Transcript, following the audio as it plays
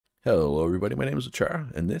Hello everybody, my name is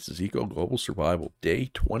Achara, and this is Eco Global Survival,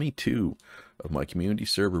 day 22 of my community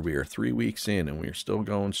server. We are 3 weeks in, and we are still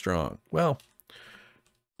going strong. Well,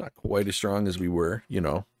 not quite as strong as we were,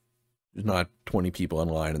 there's not 20 people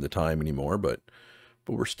online at the time anymore, but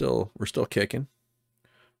we're still kicking.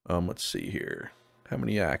 Let's see here. How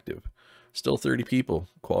many active? Still 30 people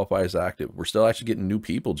qualify as active. We're still actually getting new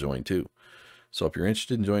people join too. So if you're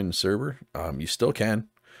interested in joining the server, you still can.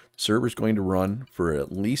 The server's going to run for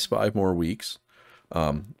at least 5 more weeks.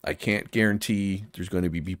 I can't guarantee there's going to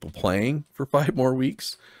be people playing for 5 more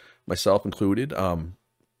weeks, myself included.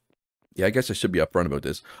 Yeah, I guess I should be upfront about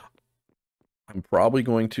this. I'm probably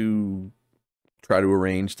going to try to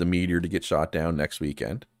arrange the meteor to get shot down next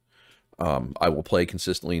weekend. I will play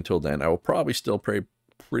consistently until then. I will probably still play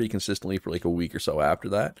pretty consistently for like a week or so after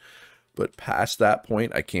that. But past that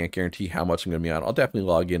point, I can't guarantee how much I'm going to be on. I'll definitely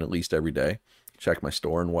log in at least every day, check my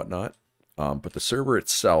store and whatnot. But the server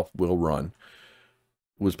itself will run.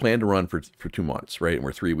 It was planned to run for 2 months, right? And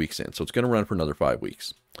we're 3 weeks in. So it's going to run for another 5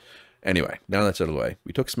 weeks. Anyway, now that's out of the way.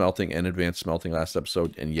 We took smelting and advanced smelting last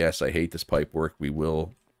episode. And yes, I hate this pipe work. We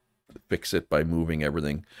will fix it by moving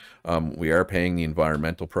everything. We are paying the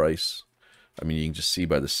environmental price. I mean, you can just see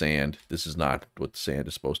by the sand. This is not what the sand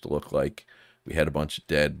is supposed to look like. We had a bunch of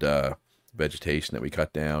dead vegetation that we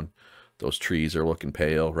cut down. Those trees are looking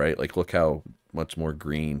pale, right? Like, look how much more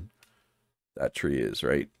green that tree is,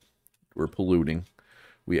 right? We're polluting.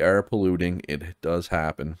 We are polluting. It does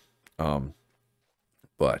happen.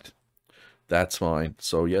 But that's fine.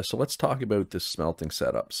 So, yeah, so let's talk about this smelting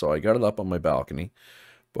setup. So I got it up on my balcony,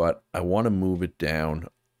 but I want to move it down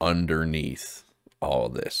underneath all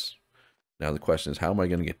of this. Now, the question is, how am I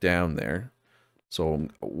going to get down there? So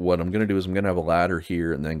what I'm going to do is I'm going to have a ladder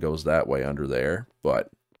here and then goes that way under there. But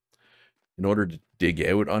in order to dig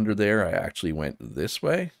out under there, I actually went this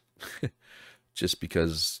way. Just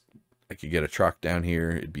because I could get a truck down here.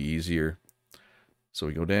 It'd be easier. So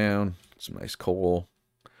we go down. Some nice coal.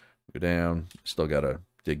 We go down. Still got to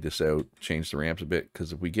dig this out. Change the ramps a bit.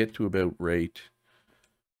 Because if we get to about right,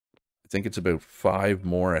 I think it's about 5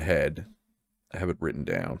 more ahead. I have it written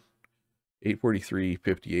down. 843,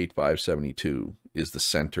 58, 572 is the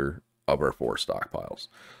center of our 4 stockpiles.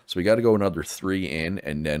 So we got to go another 3 in,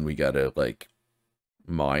 and then we got to like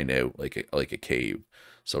mine out like a cave,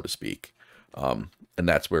 so to speak. And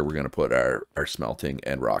that's where we're going to put our smelting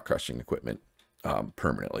and rock crushing equipment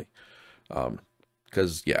permanently.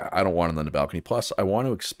 Because, yeah, I don't want it on the balcony. Plus, I want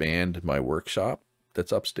to expand my workshop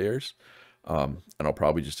that's upstairs. And I'll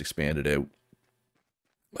probably just expand it out.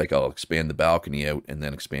 Like, I'll expand the balcony out and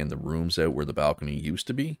then expand the rooms out where the balcony used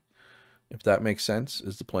to be. If that makes sense,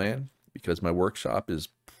 is the plan. Because my workshop is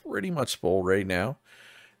pretty much full right now.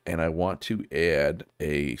 And I want to add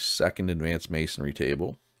a second advanced masonry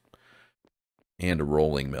table and a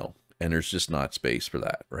rolling mill. And there's just not space for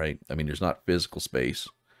that, right? I mean, there's not physical space.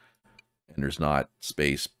 And there's not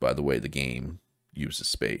space by the way the game uses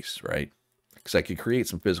space, right? Because I could create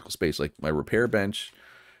some physical space. Like my repair bench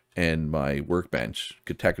and my workbench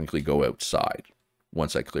could technically go outside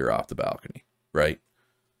once I clear off the balcony, right?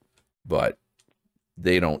 But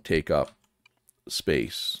they don't take up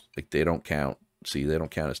space. Like, they don't count. See, they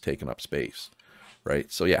don't count as taking up space,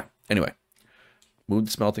 right? So, yeah. Anyway, move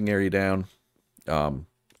the smelting area down,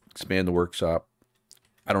 expand the workshop.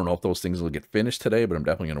 I don't know if those things will get finished today, but I'm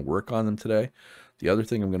definitely going to work on them today. The other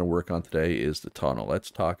thing I'm going to work on today is the tunnel.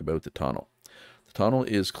 Let's talk about the tunnel. The tunnel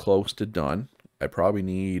is close to done. I probably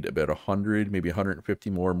need about 100, maybe 150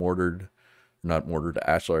 more not mortared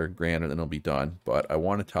ashlar granite, and it'll be done. But I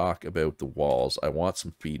want to talk about the walls. I want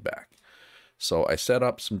some feedback. So I set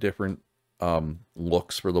up some different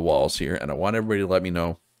looks for the walls here, and I want everybody to let me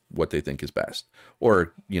know what they think is best.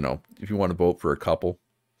 Or, if you want to vote for a couple,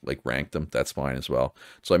 like rank them, that's fine as well.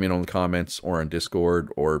 So let me know in the comments or on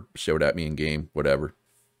Discord or shout at me in game, whatever.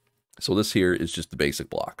 So this here is just the basic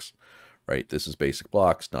blocks, right? This is basic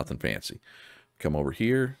blocks, nothing fancy. Come over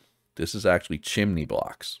here. This is actually chimney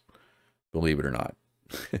blocks, believe it or not.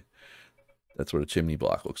 That's what a chimney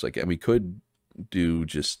block looks like. And we could do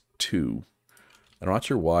just 2. I'm not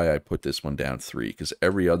sure why I put this one down 3, because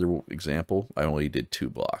every other example, I only did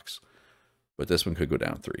 2 blocks. But this one could go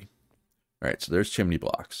down 3. All right, so there's chimney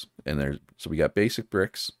blocks. So we got basic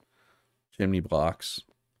bricks, chimney blocks.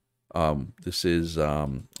 This is,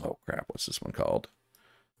 oh crap, what's this one called?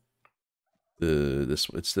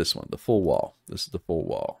 It's this one, the full wall. This is the full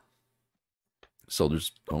wall. So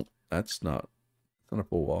there's, oh, that's not a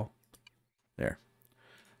full wall. There.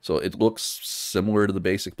 So it looks similar to the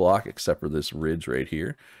basic block, except for this ridge right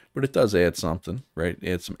here. But it does add something, right?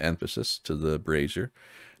 Add some emphasis to the brazier.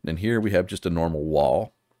 And then here we have just a normal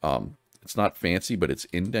wall. it's not fancy, but it's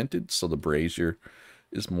indented, so the brazier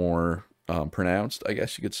is more pronounced, I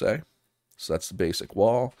guess you could say. So that's the basic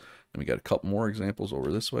wall. And we got a couple more examples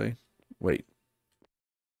over this way. Wait.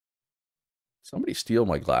 Somebody steal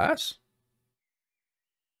my glass?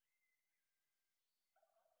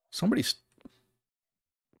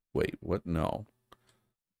 Wait, what? No.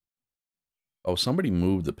 Oh, somebody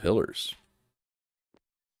moved the pillars,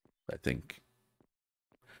 I think.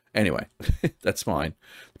 Anyway, that's fine.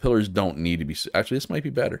 The pillars don't need to be... Actually, this might be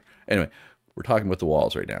better. Anyway, we're talking about the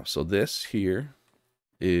walls right now. So this here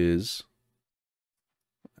is...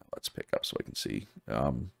 Let's pick up so I can see.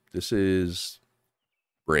 This is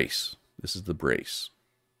brace. This is the brace.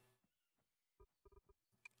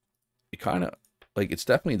 It kind of... Like, it's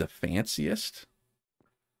definitely the fanciest.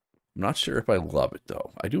 I'm not sure if I love it,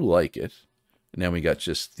 though. I do like it. And then we got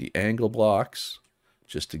just the angle blocks,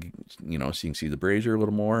 just to, you know, so you can see the brazier a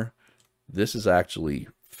little more. This is actually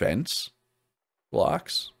fence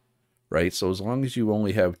blocks, right? So as long as you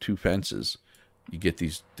only have 2 fences, you get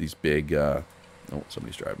these big, oh,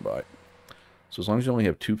 somebody's driving by. So as long as you only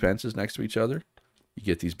have 2 fences next to each other, you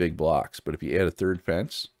get these big blocks. But if you add a 3rd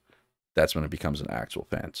fence, that's when it becomes an actual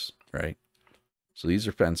fence, right? So these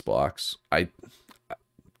are fence blocks.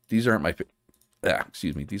 These aren't my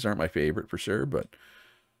these aren't my favorite for sure, but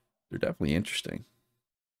they're definitely interesting.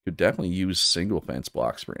 Could definitely use single fence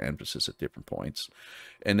blocks for emphasis at different points.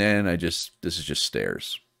 And then this is just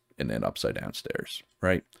stairs, and then upside down stairs,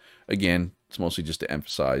 right? Again, it's mostly just to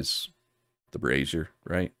emphasize the brazier,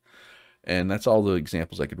 right? And that's all the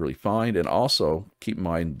examples I could really find. And also keep in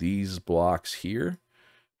mind, these blocks here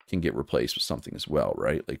can get replaced with something as well,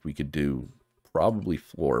 right? Like we could do probably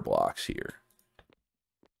floor blocks here,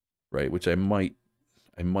 right? Which I might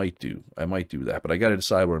do that, but I got to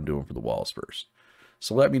decide what I'm doing for the walls first.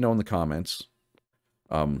 So let me know in the comments.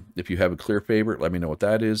 If you have a clear favorite, let me know what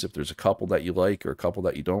that is. If there's a couple that you like or a couple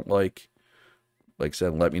that you don't like I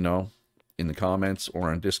said, let me know in the comments or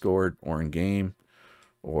on Discord or in game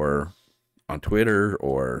or on Twitter,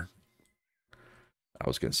 or I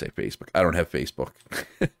was going to say Facebook. I don't have Facebook.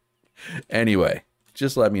 Anyway,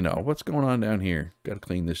 just let me know what's going on down here. Got to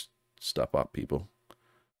clean this stuff up, people.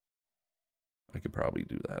 I could probably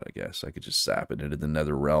do that, I guess. I could just zap it into the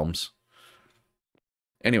nether realms.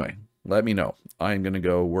 Anyway, let me know. I'm going to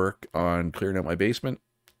go work on clearing out my basement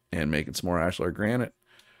and making some more ashlar granite.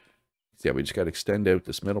 So yeah, we just got to extend out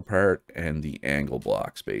this middle part and the angle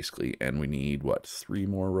blocks, basically. And we need, what, 3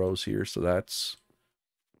 more rows here? So that's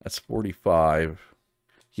 45.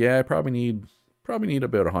 Yeah, I probably need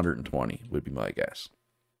about 120, would be my guess.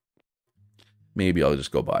 Maybe I'll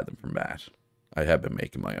just go buy them from Matt. I have been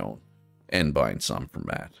making my own and buying some from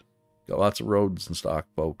Matt. Got lots of roads in stock,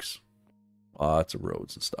 folks. Lots of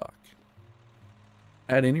roads in stock.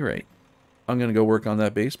 At any rate, I'm going to go work on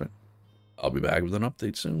that basement. I'll be back with an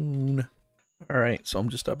update soon. All right, so I'm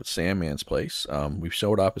just up at Sandman's place. We've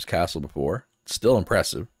showed off his castle before. It's still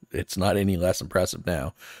impressive. It's not any less impressive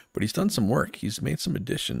now, but he's done some work. He's made some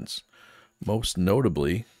additions, most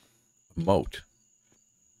notably a moat.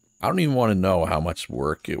 I don't even want to know how much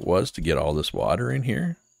work it was to get all this water in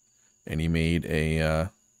here. And he made a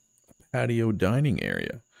patio dining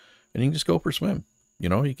area. And you can just go for a swim. You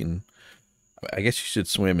know, you can... I guess you should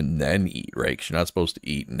swim and then eat, right? Because you're not supposed to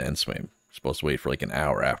eat and then swim. You're supposed to wait for like an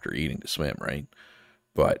hour after eating to swim, right?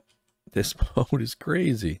 But this boat is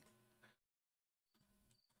crazy.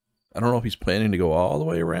 I don't know if he's planning to go all the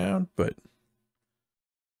way around, but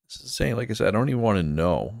this is insane. Like I said, I don't even want to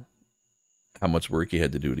know how much work he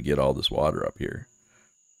had to do to get all this water up here.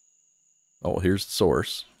 Oh, here's the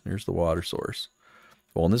source. Here's the water source.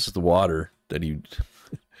 Well, and this is the water that he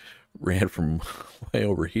ran from way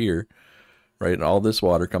over here, right? And all this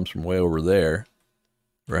water comes from way over there,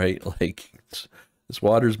 right? Like, this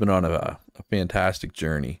water's been on a fantastic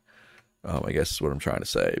journey. I guess is what I'm trying to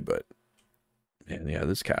say. But, man, yeah,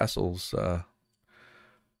 this castle's...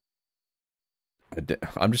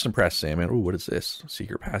 I'm just impressed, Sam, man. Oh, what is this?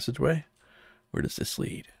 Secret passageway? Where does this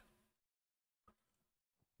lead?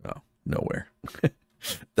 Oh, nowhere.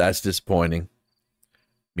 That's disappointing.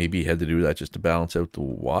 Maybe he had to do that just to balance out the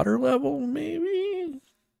water level, maybe?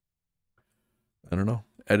 I don't know.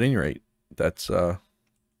 At any rate, that's,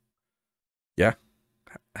 yeah,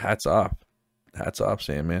 hats off. Hats off,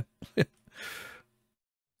 Sam, man.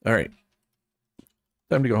 All right.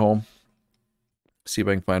 Time to go home. See if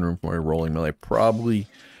I can find room for my rolling mill. I probably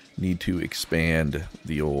need to expand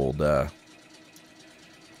the old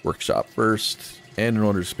workshop first. And in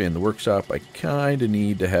order to expand the workshop, I kind of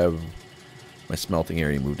need to have my smelting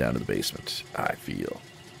area moved down to the basement, I feel.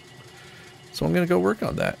 So I'm going to go work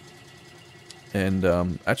on that. And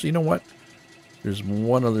actually, you know what? There's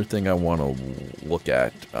one other thing I want to look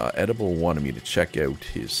at. Edible wanted me to check out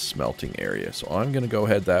his smelting area, so I'm going to go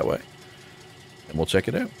ahead that way, and we'll check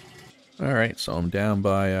it out. Alright, so I'm down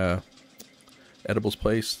by Edible's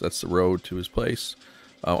place. That's the road to his place.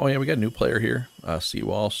 Oh yeah, we got a new player here. C.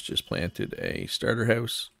 Walsh just planted a starter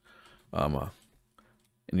house.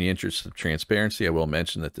 In the interest of transparency, I will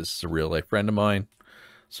mention that this is a real-life friend of mine,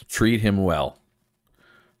 so treat him well.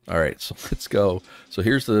 Alright, so let's go. So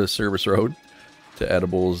here's the service road to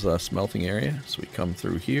Edible's smelting area. So we come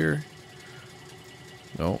through here.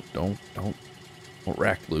 No, don't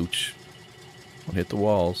rack looch. Don't hit the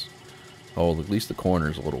walls. Oh, at least the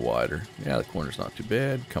corner's a little wider. Yeah, the corner's not too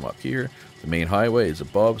bad. Come up here. The main highway is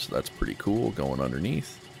above, so that's pretty cool. Going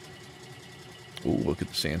underneath. Ooh, look at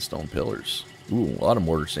the sandstone pillars. Ooh, a lot of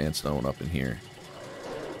mortar sandstone up in here.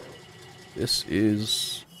 This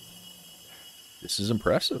is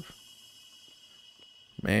impressive.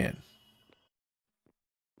 Man.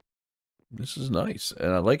 This is nice.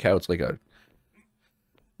 And I like how it's like a,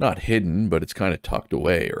 not hidden, but it's kind of tucked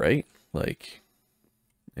away, right? Like,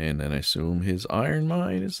 and then I assume his iron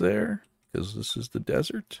mine is there, because this is the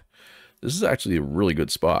desert. This is actually a really good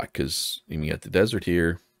spot, because you got the desert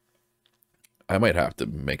here. I might have to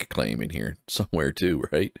make a claim in here somewhere too,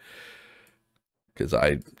 right? Because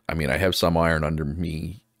I mean, I have some iron under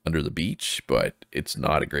me, under the beach, but it's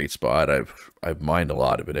not a great spot. I've mined a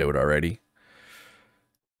lot of it out already.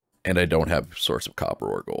 And I don't have a source of copper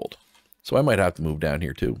or gold. So I might have to move down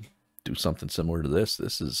here too. Do something similar to this.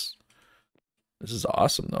 This is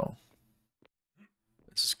awesome though.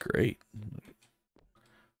 This is great.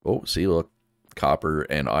 Oh, see, look. Copper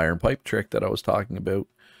and iron pipe trick that I was talking about.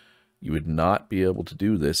 You would not be able to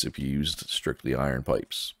do this if you used strictly iron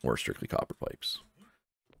pipes or strictly copper pipes.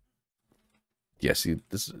 Yeah, see,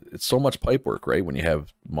 it's so much pipe work, right? When you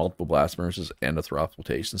have multiple blast furnaces and a throttle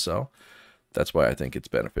flotation cell. That's why I think it's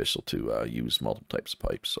beneficial to use multiple types of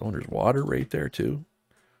pipes. Oh, and there's water right there too.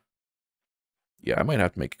 Yeah, I might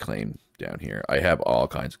have to make a claim down here. I have all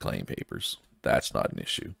kinds of claim papers. That's not an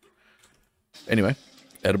issue. Anyway,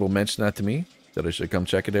 Edible mentioned that to me, that I should come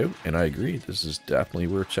check it out, and I agree. This is definitely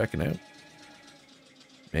worth checking out.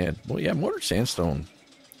 Man, well, yeah, mortar sandstone.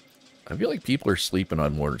 I feel like people are sleeping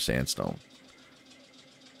on mortar sandstone.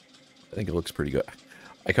 I think it looks pretty good.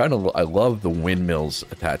 I love the windmills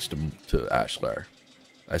attached to ashlar.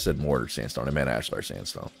 I said mortar sandstone. I meant ashlar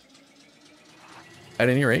sandstone. At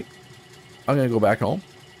any rate, I'm going to go back home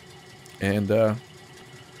and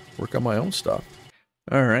work on my own stuff.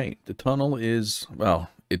 All right. The tunnel is,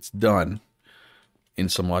 well, it's done in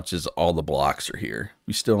so much as all the blocks are here.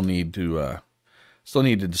 We still need to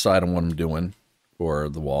decide on what I'm doing for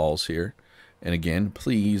the walls here. And again,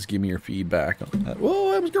 please give me your feedback on that.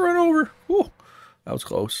 Whoa, I was going to run over. Whoa. That was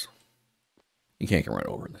close. You can't get run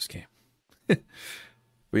over in this game. But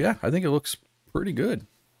yeah, I think it looks pretty good.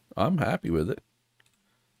 I'm happy with it.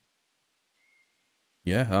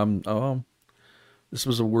 Yeah, this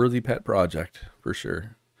was a worthy pet project for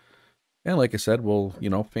sure. And like I said, we'll,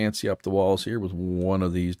 fancy up the walls here with one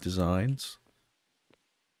of these designs.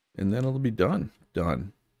 And then it'll be done.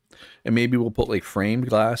 Done. And maybe we'll put like framed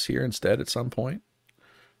glass here instead at some point.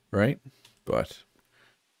 Right?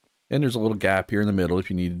 And there's a little gap here in the middle if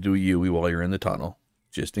you need to do a UE while you're in the tunnel.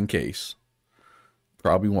 Just in case.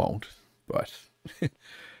 Probably won't. But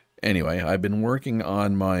anyway, I've been working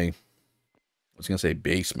on my, I was going to say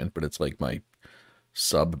basement, but it's like my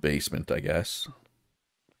sub-basement, I guess.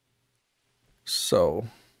 So,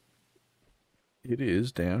 it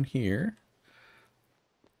is down here.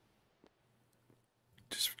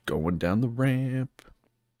 Just going down the ramp.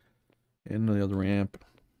 And the other ramp.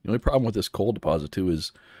 The only problem with this coal deposit, too,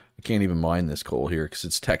 is I can't even mine this coal here because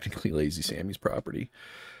it's technically Lazy Sammy's property.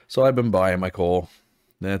 So I've been buying my coal.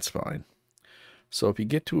 That's fine. So if you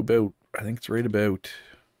get to about, I think it's right about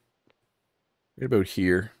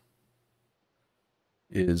here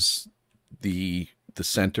is the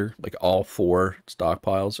center. Like all four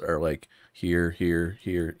stockpiles are like here, here,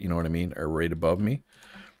 here. You know what I mean? Are right above me.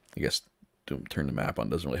 I guess turn the map on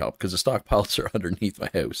doesn't really help because the stockpiles are underneath my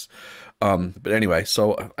house. But anyway,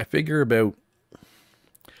 so I figure about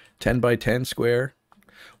 10 by 10 square.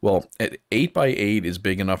 Well, at 8 by 8 is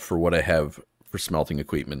big enough for what I have for smelting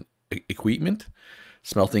equipment.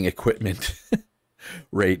 Smelting equipment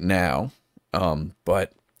right now.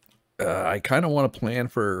 But I kind of want to plan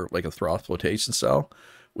for like a throttle flotation cell,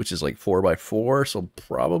 which is like 4 by 4. So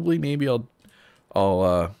probably maybe I'll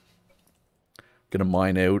gonna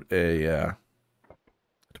mine out a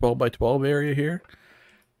 12 by 12 area here.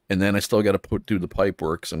 And then I still got to do the pipe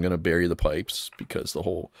work, so I'm going to bury the pipes because the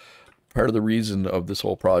whole part of the reason of this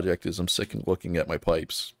whole project is I'm sick of looking at my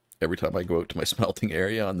pipes every time I go out to my smelting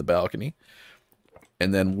area on the balcony.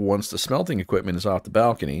 And then once the smelting equipment is off the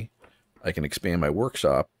balcony, I can expand my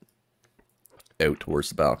workshop out towards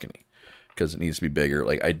the balcony because it needs to be bigger.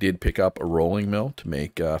 Like I did pick up a rolling mill to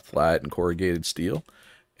make flat and corrugated steel,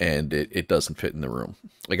 and it doesn't fit in the room.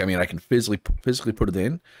 Like, I mean, I can physically put it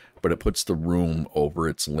in, but it puts the room over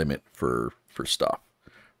its limit for stuff,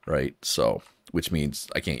 right? So, which means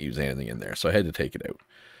I can't use anything in there. So I had to take it out.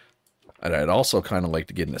 And I'd also kind of like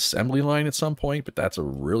to get an assembly line at some point, but that's a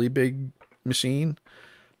really big machine.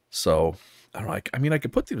 So, I don't know, I mean, I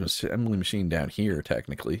could put the assembly machine down here,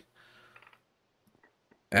 technically.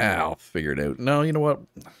 I'll figure it out. No, you know what?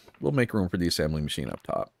 We'll make room for the assembly machine up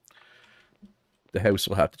top. The house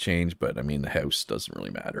will have to change, but I mean, the house doesn't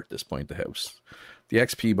really matter at this point. The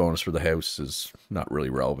XP bonus for the house is not really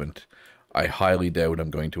relevant. I highly doubt I'm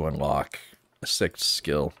going to unlock a 6th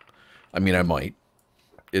skill. I mean, I might.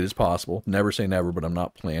 It is possible. Never say never, but I'm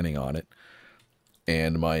not planning on it.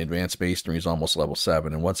 And my advanced masonry is almost level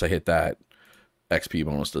 7. And once I hit that, XP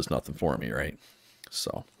bonus does nothing for me, right?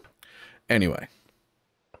 So, anyway.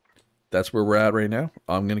 That's where we're at right now.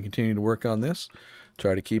 I'm going to continue to work on this.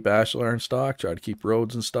 Try to keep ashlar in stock. Try to keep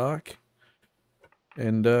roads in stock.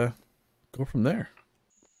 And go from there.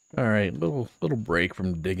 Alright, little break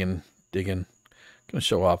from digging. Going to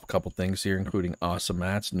show off a couple things here, including Awesome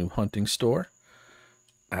Matt's new hunting store.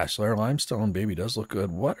 Ashlar limestone, baby, does look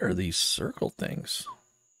good. What are these circle things?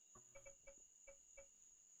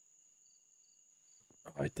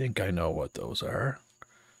 I think I know what those are.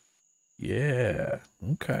 Yeah,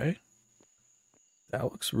 okay. That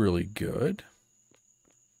looks really good.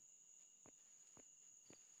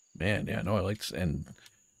 Man, yeah, no, I like this. And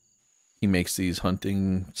he makes these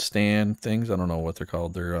hunting stand things. I don't know what they're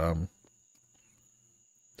called. They're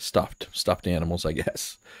stuffed animals, I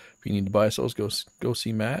guess. If you need to buy those, go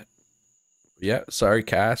see Matt. Yeah, sorry,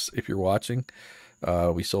 Cass, if you're watching.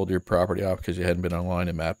 We sold your property off because you hadn't been online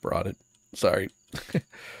and Matt brought it. Sorry.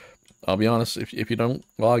 I'll be honest, if you don't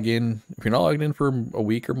log in, if you're not logged in for a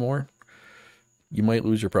week or more, you might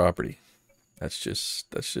lose your property. That's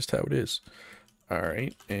just how it is. All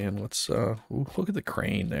right, and let's ooh, look at the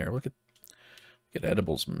crane there. Look at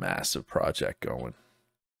Edible's massive project going.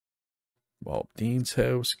 Walt Dean's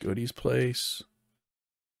house, Goody's place,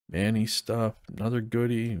 Manny's stuff, another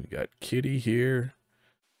Goody. We got Kitty here.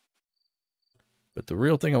 But the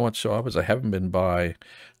real thing I want to show off is I haven't been by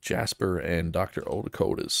Jasper and Dr.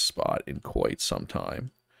 Odakota's spot in quite some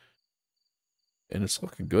time. And it's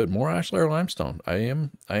looking good. More ashlar limestone. I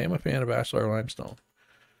am a fan of ashlar limestone.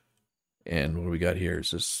 And what do we got here?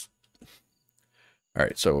 Is this...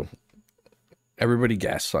 Alright, so everybody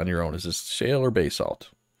guess on your own. Is this shale or basalt?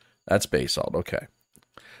 That's basalt, okay.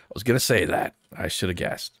 I was going to say that. I should have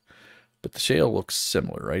guessed. But the shale looks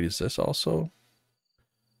similar, right? Is this also...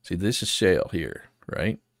 See, this is shale here,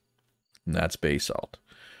 right? And that's basalt.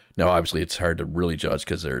 Now, obviously, it's hard to really judge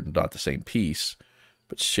because they're not the same piece.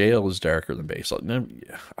 But shale is darker than basalt. Now,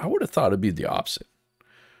 I would have thought it'd be the opposite,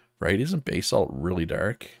 right? Isn't basalt really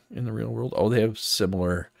dark in the real world? Oh, they have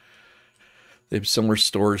similar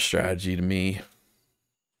storage strategy to me.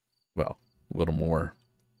 Well, a little more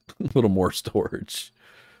storage,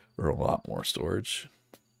 or a lot more storage.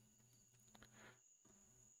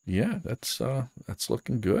 Yeah, that's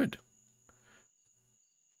looking good.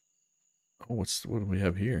 Oh, what do we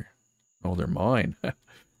have here? Oh, they're mine.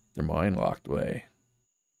 They're mine locked away.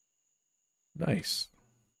 Nice.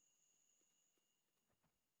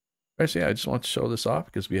 Actually, I just want to show this off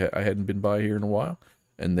because I hadn't been by here in a while,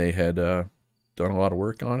 and they had done a lot of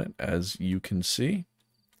work on it, as you can see.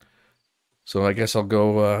 So I guess I'll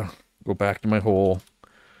go back to my hole,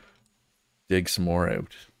 dig some more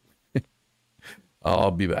out.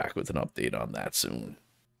 I'll be back with an update on that soon.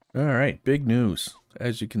 All right, big news.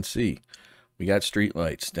 As you can see, we got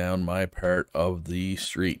streetlights down my part of the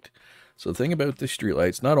street. So the thing about the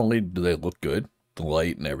streetlights, not only do they look good, the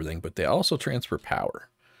light and everything, but they also transfer power.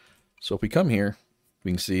 So if we come here,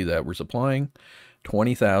 we can see that we're supplying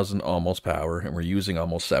 20,000 almost power, and we're using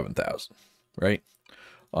almost 7,000, right?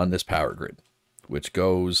 On this power grid, which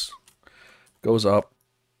goes up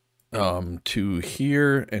to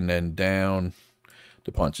here and then down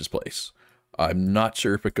to Punch's place. I'm not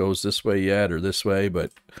sure if it goes this way yet or this way,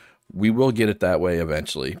 but we will get it that way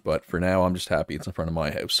eventually. But for now, I'm just happy it's in front of my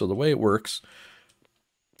house. So the way it works,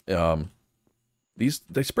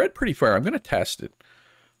 they spread pretty far. I'm going to test it.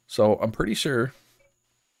 So I'm pretty sure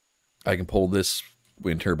I can pull this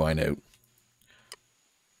wind turbine out,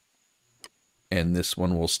 and this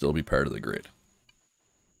one will still be part of the grid.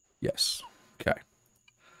 Yes. Okay.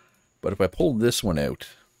 But if I pull this one out,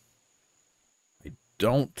 I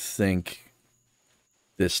don't think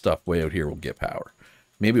this stuff way out here will get power.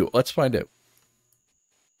 Maybe, let's find out.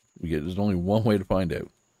 There's only one way to find out,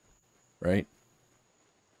 right?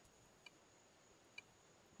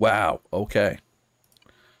 Wow, okay.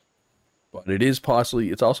 But it is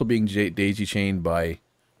possibly, it's also being daisy chained by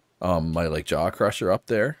my like jaw crusher up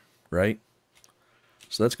there, right?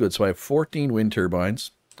 So that's good. So I have 14 wind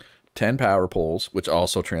turbines, 10 power poles, which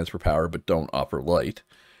also transfer power but don't offer light.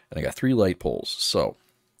 And I got 3 light poles. So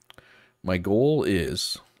my goal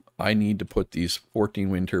is I need to put these 14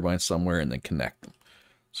 wind turbines somewhere and then connect them.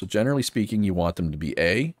 So generally speaking, you want them to be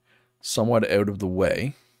A, somewhat out of the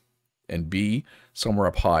way, and B, somewhere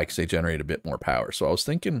up high because they generate a bit more power. So I was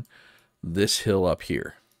thinking this hill up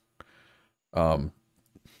here. I'm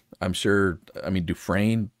sure, I mean,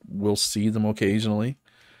 Dufresne will see them occasionally,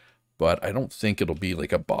 but I don't think it'll be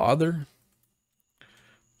like a bother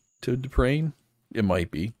to Dufresne. It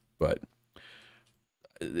might be, but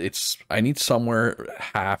I need somewhere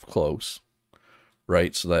half close,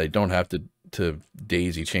 right? So that I don't have to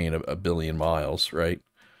daisy chain a billion miles, right?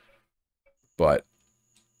 But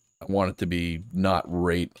I want it to be not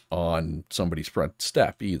right on somebody's front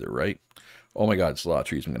step either, right? Oh my God, it's a lot of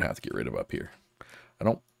trees I'm gonna have to get rid of up here. I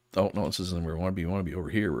don't know this isn't where we want to be. We want to be over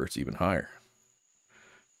here where it's even higher.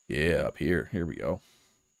 Yeah, up here. Here we go.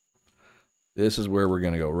 This is where we're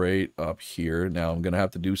gonna go, right up here. Now I'm gonna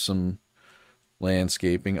have to do some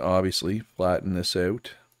landscaping, obviously, flatten this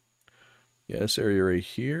out. Yeah, this area right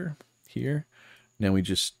here, here. Now we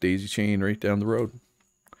just daisy chain right down the road.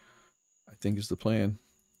 I think is the plan.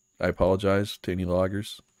 I apologize to any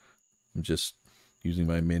loggers. I'm just using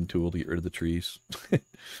my min tool to get rid of the trees.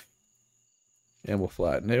 And we'll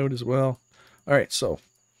flatten out as well. All right, so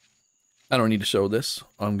I don't need to show this.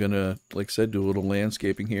 I'm gonna, like I said, do a little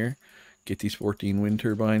landscaping here. Get these 14 wind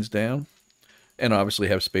turbines down. And obviously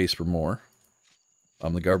have space for more.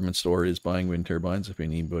 The government store is buying wind turbines if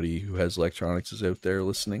anybody who has electronics is out there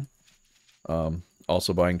listening.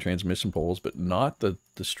 Also buying transmission poles, but not the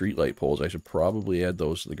street light poles. I should probably add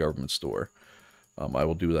those to the government store. I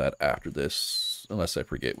will do that after this, unless I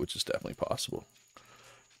forget, which is definitely possible.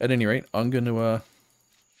 At any rate, I'm going to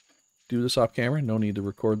do this off camera. No need to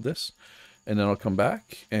record this. And then I'll come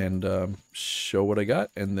back and show what I got.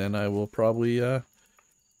 And then I will probably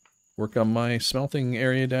work on my smelting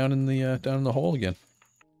area down in the hole again.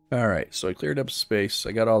 All right, so I cleared up space.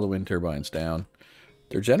 I got all the wind turbines down.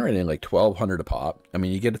 They're generating like 1,200 a pop. I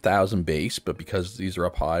mean, you get 1,000 base, but because these are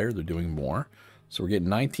up higher, they're doing more. So we're getting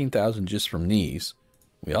 19,000 just from these.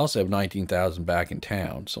 We also have 19,000 back in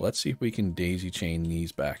town. So let's see if we can daisy chain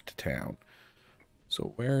these back to town.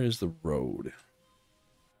 So where is the road?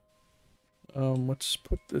 Let's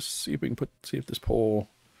put this, see if we can see if this pole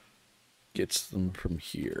gets them from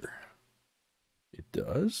here. It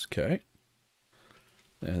does, okay.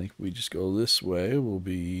 I think if we just go this way, we'll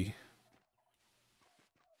be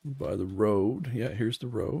by the road. Yeah, here's the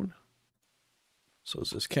road. So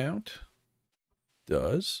does this count?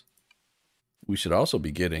 Does. We should also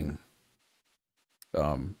be getting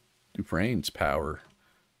Dufresne's power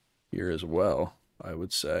here as well, I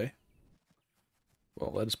would say.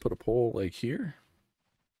 Well, let us put a pole like here.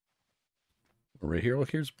 Right here,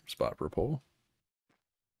 look, here's a spot for a pole.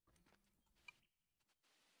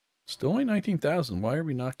 Still only 19,000. Why are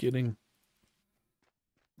we not getting...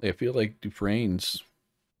 I feel like Dufresne's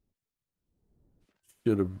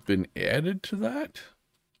should have been added to that.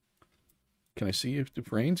 Can I see if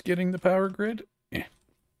Dufresne's getting the power grid? Eh.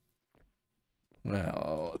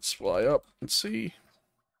 Well, let's fly up and see.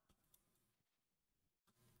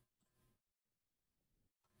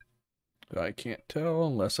 I can't tell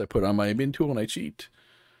unless I put on my bin tool and I cheat.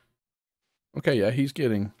 Okay, yeah, he's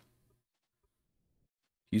getting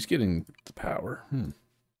the power.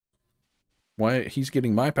 Why he's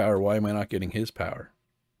getting my power? Why am I not getting his power?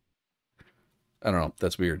 I don't know.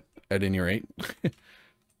 That's weird. At any rate,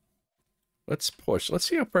 let's push. Let's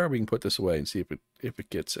see how far we can put this away and see if it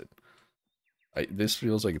gets it. This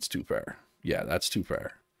feels like it's too far. Yeah, that's too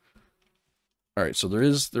far. All right, so there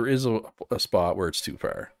is a spot where it's too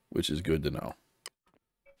far, which is good to know.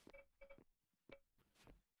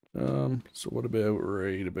 So what about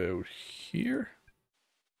right about here?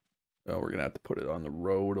 Oh, we're gonna have to put it on the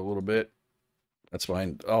road a little bit. That's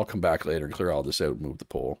fine. I'll come back later and clear all this out and move the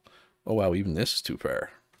pole. Oh wow, even this is too far.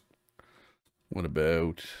 What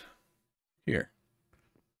about here?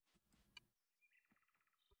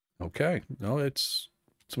 Okay, no, it's...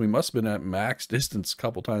 So we must have been at max distance a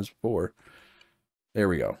couple times before. There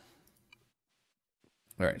we go.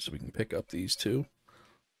 All right, so we can pick up these two.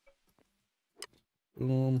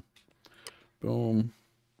 Boom. Boom.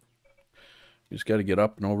 Just got to get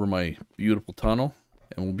up and over my beautiful tunnel,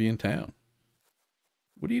 and we'll be in town.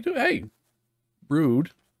 What do you do? Hey,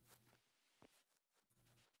 rude.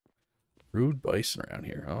 Rude bison around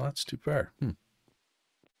here. Oh, that's too far.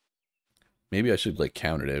 Maybe I should like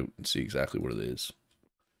count it out and see exactly what it is.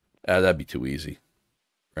 That'd be too easy,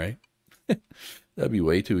 right? That'd be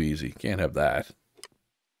way too easy. Can't have that.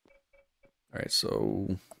 All right,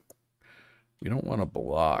 so we don't want to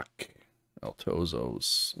block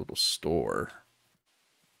Altozo's little store.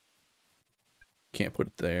 Can't put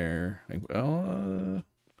it there. Well,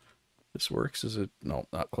 this works. Is it? No,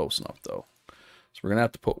 not close enough though. So we're gonna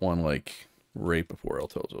have to put one like right before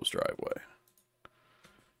Altozo's driveway.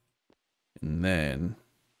 And then,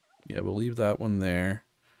 yeah, we'll leave that one there.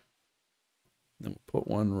 Then we'll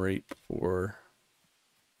put one right before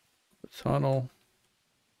the tunnel.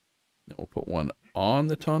 Then we'll put one on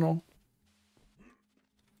the tunnel.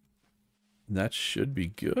 And that should be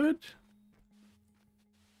good.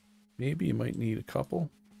 Maybe you might need a couple.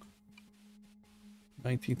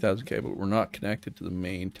 19,000K, but we're not connected to the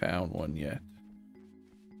main town one yet.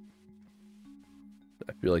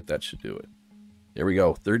 I feel like that should do it. There we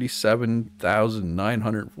go.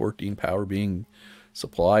 37,914 power being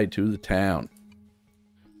supplied to the town.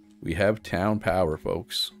 We have town power,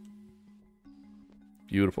 folks.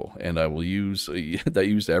 Beautiful. And I will use that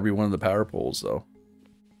used every one of the power poles though.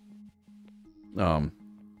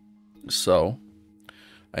 So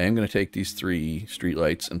I am going to take these 3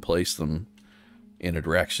 streetlights and place them in a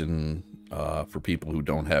direction for people who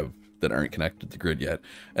don't have, that aren't connected to the grid yet.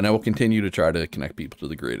 And I will continue to try to connect people to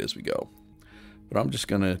the grid as we go. But I'm just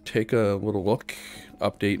going to take a little look,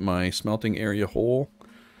 update my smelting area hole,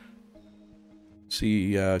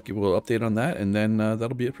 see, give a little update on that, and then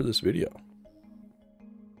that'll be it for this video.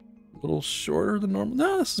 A little shorter than normal.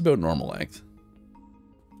 No, this is about normal length.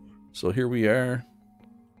 So here we are.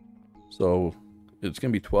 So it's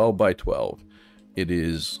going to be 12 by 12. It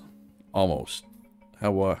is almost,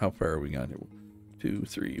 how far are we going here? 2,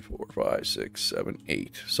 3, 4, 5, 6, 7,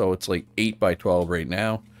 8. So it's like 8 by 12 right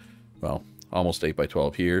now. Well, almost 8 by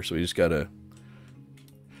 12 here. So we just gotta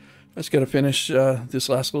finish this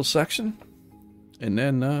last little section, and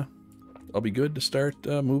then I'll be good to start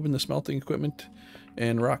moving the smelting equipment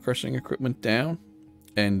and rock crushing equipment down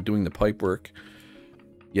and doing the pipe work.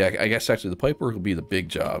 Yeah, I guess actually the pipe work will be the big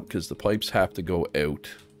job because the pipes have to go out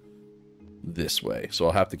this way. So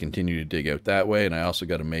I'll have to continue to dig out that way, and I also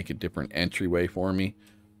got to make a different entryway for me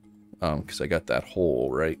because I got that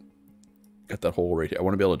hole, right? Got that hole right here. I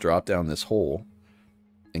want to be able to drop down this hole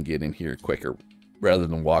and get in here quicker rather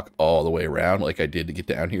than walk all the way around like I did to get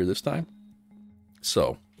down here this time.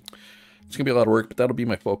 So it's gonna be a lot of work, but that'll be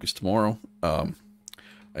my focus tomorrow.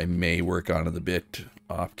 I may work on it a bit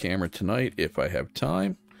off camera tonight if I have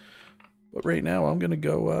time, but right now I'm gonna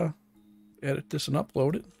go edit this and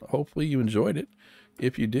upload it. Hopefully you enjoyed it.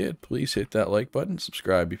 If you did, please hit that like button,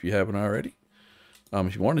 subscribe if you haven't already.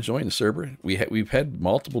 If you want to join the server, we've had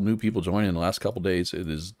multiple new people join in the last couple days. It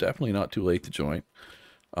is definitely not too late to join.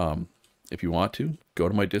 If you want to, go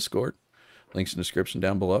to my Discord. Links in the description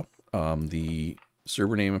down below. The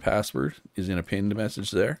server name and password is in a pinned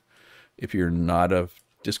message there. If you're not a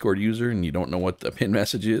Discord user and you don't know what the pinned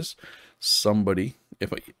message is, somebody,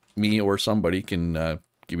 me or somebody can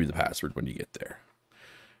give you the password when you get there.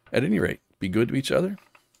 At any rate, be good to each other.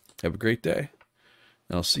 Have a great day.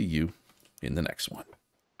 And I'll see you in the next one.